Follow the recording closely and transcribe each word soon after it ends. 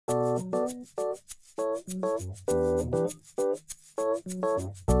Endoplasmic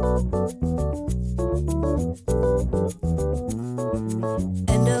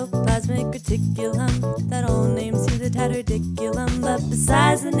reticulum, that old name seems a tad ridiculum, but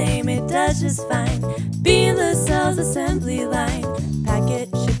besides the name it does just fine. Being the cell's assembly line, pack it,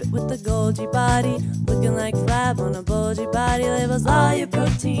 ship it with the Golgi body, looking like flab on a bulgy body, labels all your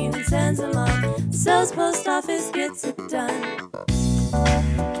protein and sends them on. Cell's post office gets it done.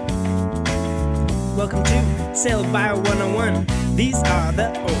 Welcome to Cell Bio 101. These are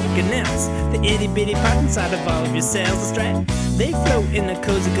the organelles, the itty bitty part inside of all of your cells. That's right, they float in a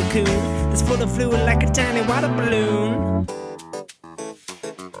cozy cocoon that's full of fluid like a tiny water balloon.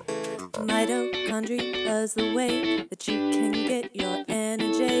 Mitochondria is the way that you can get your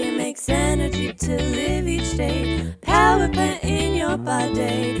energy. It makes energy to live each day. Power plant in your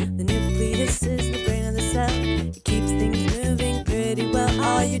body. The nucleus is the brain of the cell. It keeps things moving pretty well.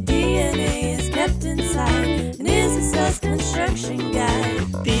 All your DNA is kept inside and is a cell's construction guide.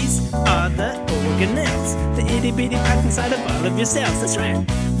 These are the organelles, the itty bitty part inside of all of your cells. That's right,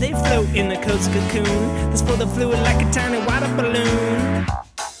 they float in a cozy cocoon that's full of fluid like a tiny water balloon.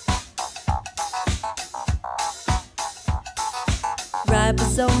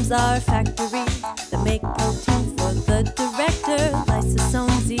 Ribosomes are a factory that make protein for the director.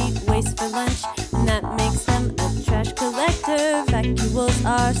 Lysosomes eat waste for lunch, and that makes them a trash collector. Vacuoles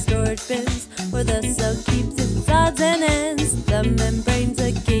are storage bins where the cell keeps its odds and ends. The membrane's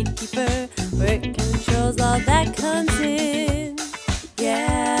a gatekeeper where it controls all that comes in.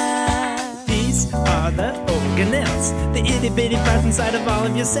 Yeah. These are the organelles, the itty bitty parts inside of all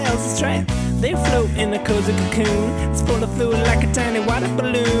of your cells. That's right, they float in a cozy cocoon. It's full of fluid like a tiny water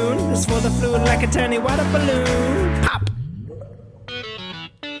balloon. It's full of fluid like a tiny water balloon. Pop!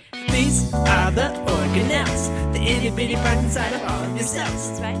 These are the organelles, the itty bitty parts inside of all of your cells.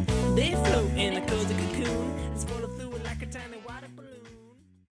 That's right. They float in a cozy cocoon. It's full of